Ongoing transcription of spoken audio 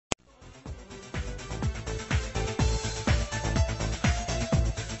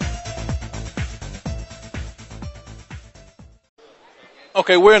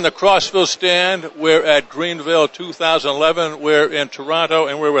Okay, we're in the Crossville stand. We're at Greenville 2011. We're in Toronto,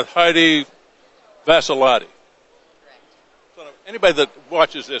 and we're with Heidi Vassalotti. So anybody that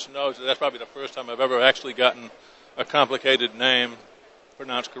watches this knows that that's probably the first time I've ever actually gotten a complicated name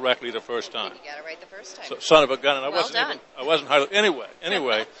pronounced correctly the first time. You got it right the first time. So, son of a gun, and I wasn't hardly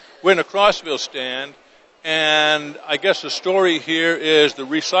anyway. We're in the Crossville stand, and I guess the story here is the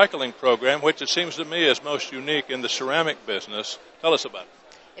recycling program, which it seems to me is most unique in the ceramic business. Tell us about it.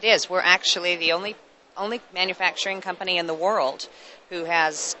 It is. We're actually the only manufacturing company in the world who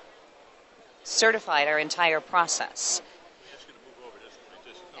has certified our entire process.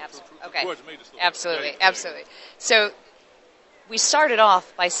 Okay. Absolutely. So we started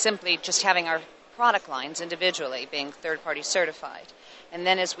off by simply just having our product lines individually being third-party certified. And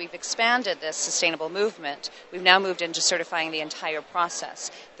then as we've expanded this sustainable movement, we've now moved into certifying the entire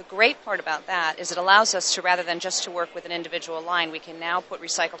process. The great part about that is it allows us to, rather than just to work with an individual line, we can now put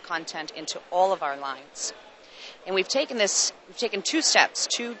recycled content into all of our lines. And we've taken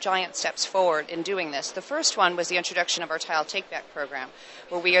two giant steps forward in doing this. The first one was the introduction of our tile take-back program,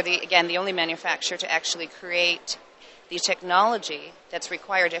 where we are, the only manufacturer to actually create the technology that's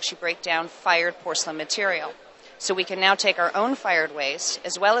required to actually break down fired porcelain material. So we can now take our own fired waste,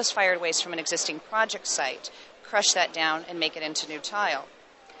 as well as fired waste from an existing project site, crush that down, and make it into new tile.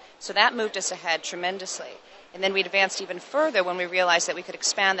 So that moved us ahead tremendously. And then we advanced even further when we realized that we could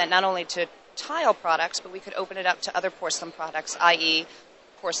expand that not only to tile products, but we could open it up to other porcelain products, i.e.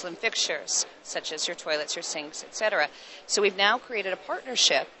 porcelain fixtures, such as your toilets, your sinks, etc. So we've now created a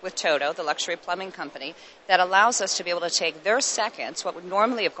partnership with Toto, the luxury plumbing company, that allows us to be able to take their seconds, what would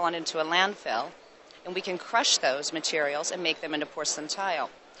normally have gone into a landfill, and we can crush those materials and make them into porcelain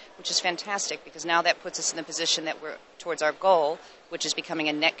tile, which is fantastic because now that puts us in the position that we're towards our goal, which is becoming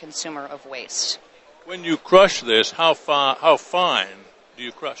a net consumer of waste. When you crush this, how fine do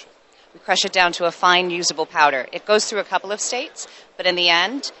you crush it? We crush it down to a fine, usable powder. It goes through a couple of states, but in the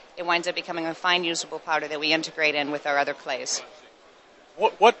end, it winds up becoming a fine, usable powder that we integrate in with our other clays.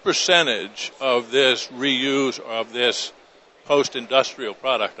 What percentage of this reuse or of this post-industrial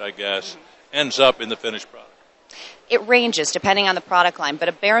product, I guess, ends up in the finished product? It ranges depending on the product line, but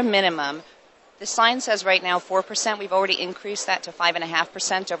a bare minimum, the sign says right now 4%. We've already increased that to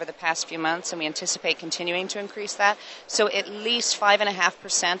 5.5% over the past few months, and we anticipate continuing to increase that. So at least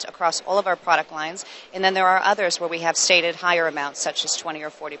 5.5% across all of our product lines, and then there are others where we have stated higher amounts, such as 20 or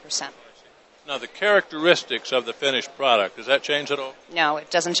 40%. Now, the characteristics of the finished product, does that change at all? No, it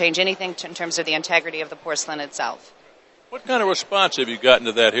doesn't change anything in terms of the integrity of the porcelain itself. What kind of response have you gotten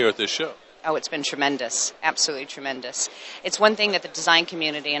to that here at this show? Oh, it's been tremendous. Absolutely tremendous. It's one thing that the design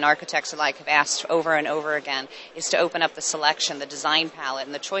community and architects alike have asked over and over again, is to open up the selection, the design palette,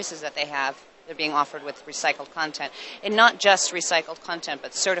 and the choices that they have. They're being offered with recycled content. And not just recycled content,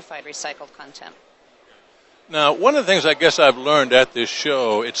 but certified recycled content. Now, one of the things I guess I've learned at this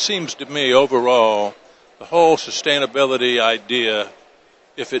show, it seems to me overall, the whole sustainability idea,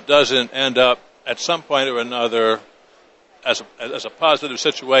 if it doesn't end up at some point or another as a positive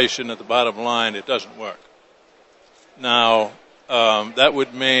situation at the bottom line, it doesn't work. Now, that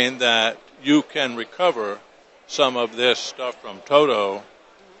would mean that you can recover some of this stuff from Toto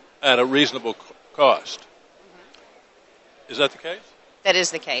at a reasonable cost. Is that the case? That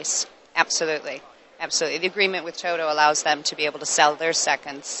is the case. Absolutely. Absolutely. The agreement with Toto allows them to be able to send their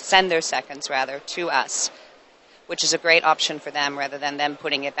seconds to us, which is a great option for them rather than them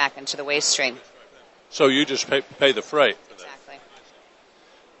putting it back into the waste stream. So you just pay the freight for that. Exactly.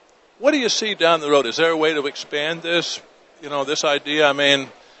 What do you see down the road? Is there a way to expand this, this idea? I mean,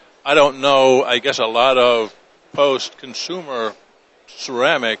 I don't know. I guess a lot of post-consumer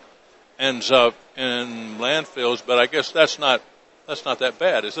ceramic ends up in landfills, but I guess that's not that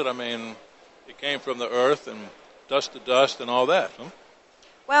bad, is it? I mean, it came from the earth and dust to dust and all that. Huh?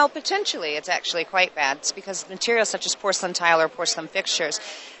 Well, potentially it's actually quite bad. It's because materials such as porcelain tile or porcelain fixtures,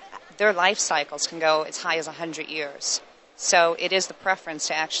 their life cycles can go as high as 100 years. So it is the preference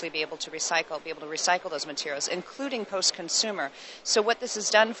to actually be able to recycle those materials, including post-consumer. So what this has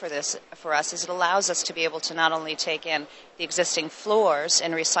done for us is it allows us to be able to not only take in the existing floors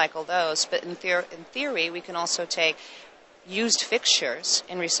and recycle those, but in theory we can also take used fixtures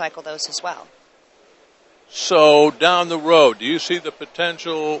and recycle those as well. So down the road, do you see the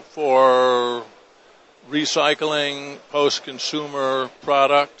potential for recycling post-consumer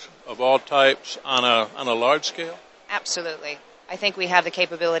product of all types on a large scale? Absolutely. I think we have the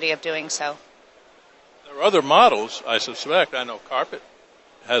capability of doing so. There are other models, I suspect. I know carpet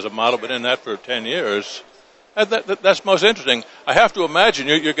has a model, been in that for 10 years. That's most interesting. I have to imagine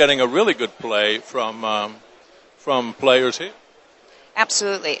you're getting a really good play from players here.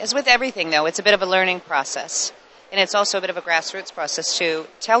 Absolutely. As with everything, though, it's a bit of a learning process. And it's also a bit of a grassroots process to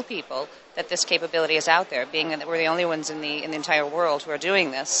tell people that this capability is out there, being that we're the only ones in the entire world who are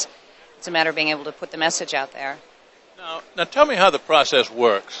doing this. It's a matter of being able to put the message out there. Now tell me how the process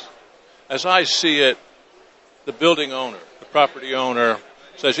works. As I see it, the building owner, the property owner,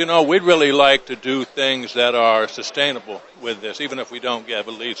 says, we'd really like to do things that are sustainable with this, even if we don't get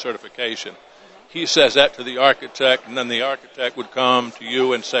a LEED certification. He says that to the architect, and then the architect would come to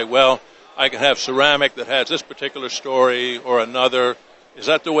you and say, well, I can have ceramic that has this particular story or another. Is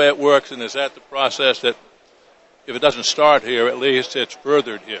that the way it works, and is that the process that, if it doesn't start here, at least it's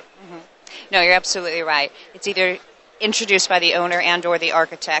furthered here? Mm-hmm. No, you're absolutely right. It's either introduced by the owner and or the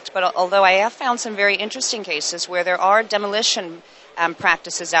architect, but although I have found some very interesting cases where there are demolition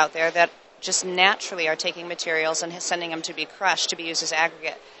practices out there that just naturally are taking materials and sending them to be crushed to be used as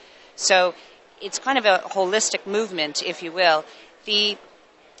aggregate. So it's kind of a holistic movement, if you will. The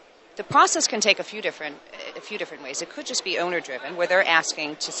process can take a few different ways. It could just be owner-driven, where they're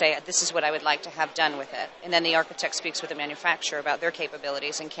asking to say, this is what I would like to have done with it. And then the architect speaks with the manufacturer about their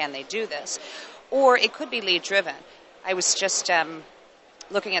capabilities and can they do this. Or it could be lead-driven. I was just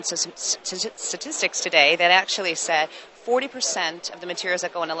looking at some statistics today that actually said 40% of the materials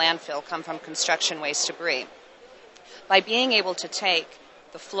that go into landfill come from construction waste debris. By being able to take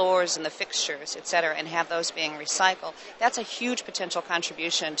the floors and the fixtures, et cetera, and have those being recycled, that's a huge potential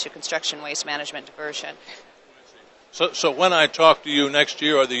contribution to construction waste management diversion. So when I talk to you next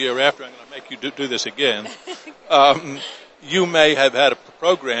year or the year after, I'm going to make you do this again. You may have had a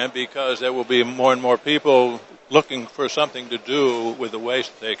program because there will be more and more people looking for something to do with the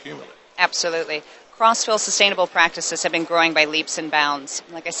waste that they accumulate. Absolutely. Crossville sustainable practices have been growing by leaps and bounds.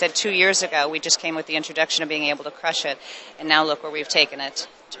 Like I said, 2 years ago, we just came with the introduction of being able to crush it, and now look where we've taken it,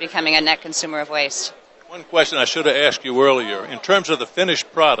 to becoming a net consumer of waste. One question I should have asked you earlier. In terms of the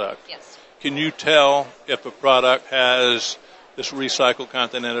finished product, yes. Can you tell if a product has this recycled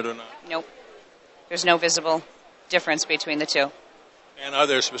content in it or not? Nope. There's no visible difference between the two. And are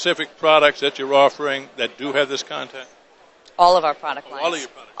there specific products that you're offering that do have this content? All of our product lines. All of your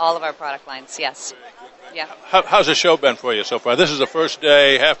products? All of our product lines, yes. Yeah. How's the show been for you so far? This is the first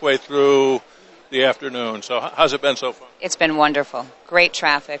day, halfway through the afternoon. So how's it been so far? It's been wonderful. Great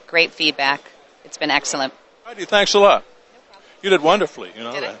traffic, great feedback. It's been excellent. Heidi, thanks a lot. You did wonderfully. You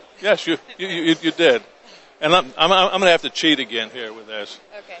know did that. Yes, you did. And I'm going to have to cheat again here with this.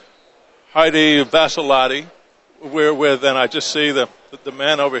 Okay. Heidi Vassalotti. We're with, and I just see the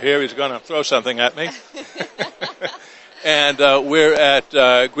man over here. He's going to throw something at me. And we're at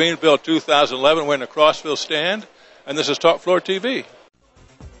Greenville 2011. We're in the Crossville stand, and this is TalkFloor TV.